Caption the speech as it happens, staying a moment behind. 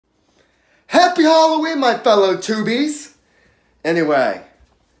Happy Halloween, my fellow tubies! Anyway,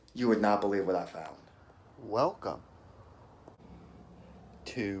 you would not believe what I found. Welcome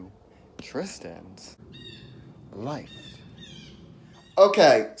to Tristan's life.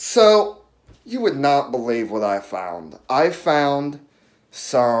 Okay, so you would not believe what I found. I found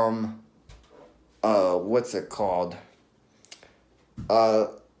some, what's it called?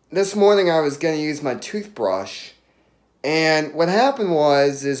 This morning I was going to use my toothbrush. And what happened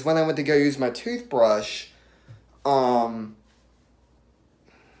is when I went to go use my toothbrush, when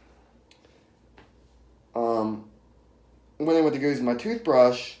I went to go use my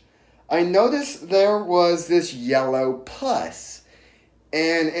toothbrush, I noticed there was this yellow pus.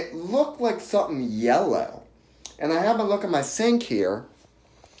 And it looked like something yellow. And I have a look at my sink here.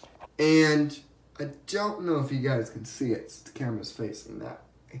 And I don't know if you guys can see it. The camera's facing that.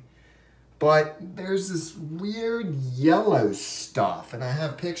 But there's this weird yellow stuff, and I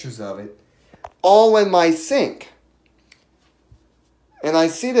have pictures of it, all in my sink. And I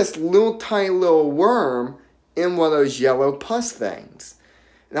see this little tiny little worm in one of those yellow pus things.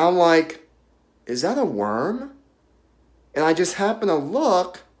 And I'm like, is that a worm? And I just happen to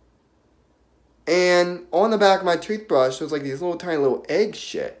look, and on the back of my toothbrush, there's like these little tiny little egg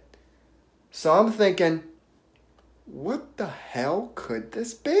shit. So I'm thinking, what the hell could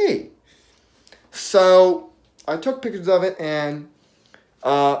this be? So, I took pictures of it, and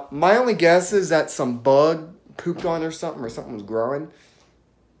my only guess is that some bug pooped on or something was growing.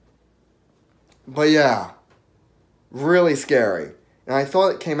 But yeah, really scary. And I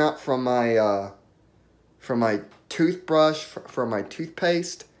thought it came out from my toothbrush, from my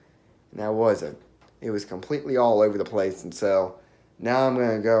toothpaste, and that wasn't. It was completely all over the place, and so now I'm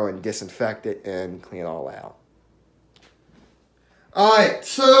going to go and disinfect it and clean it all out. Alright,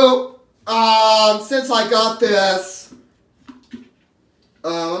 so since I got this,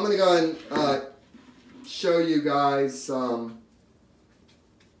 I'm going to go and show you guys some,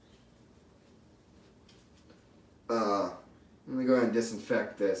 I'm going to go ahead and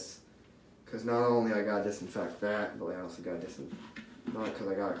disinfect this, because not only I got to disinfect that, but I also got to because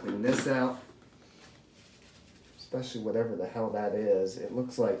I got to clean this out, especially whatever the hell that is. It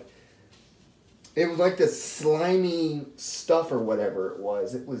looks like, it was like this slimy stuff or whatever it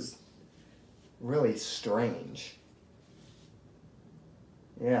was. It was really strange.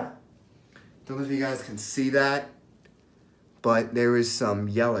 Yeah. Don't know if you guys can see that, but there is some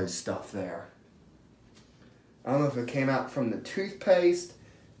yellow stuff there. I don't know if it came out from the toothpaste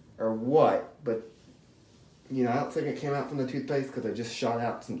or what, but, you know, I don't think it came out from the toothpaste because I just shot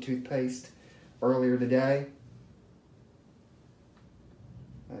out some toothpaste earlier today.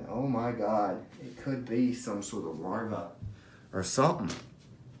 And oh my God, it could be some sort of larva or something.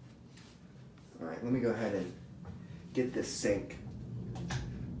 Alright, let me go ahead and get this sink.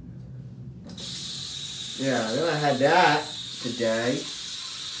 Yeah, then I had that today.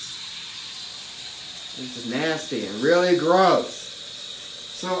 This is nasty and really gross.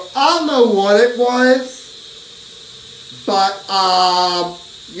 So, I don't know what it was, but,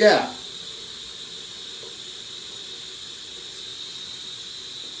 yeah.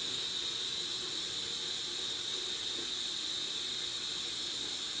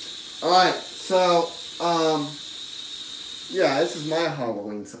 Alright, so, yeah, this is my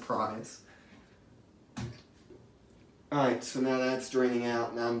Halloween surprise. Alright, so now that's draining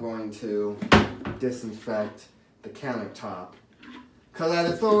out, now I'm going to disinfect the countertop. Because I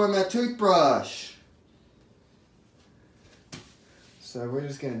had to throw in my toothbrush. So we're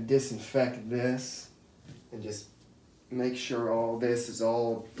just going to disinfect this and just make sure all this is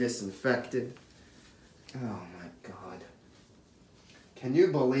all disinfected. Oh my God. Can you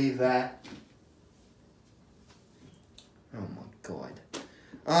believe that? Oh my God.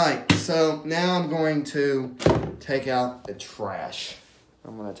 Alright, so now I'm going to take out the trash.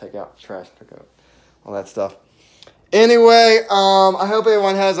 I'm going to take out the trash, pick up all that stuff. Anyway, I hope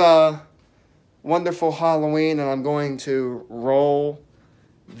everyone has a wonderful Halloween, and I'm going to roll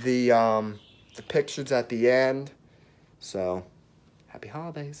the pictures at the end. So, happy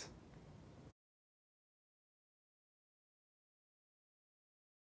holidays.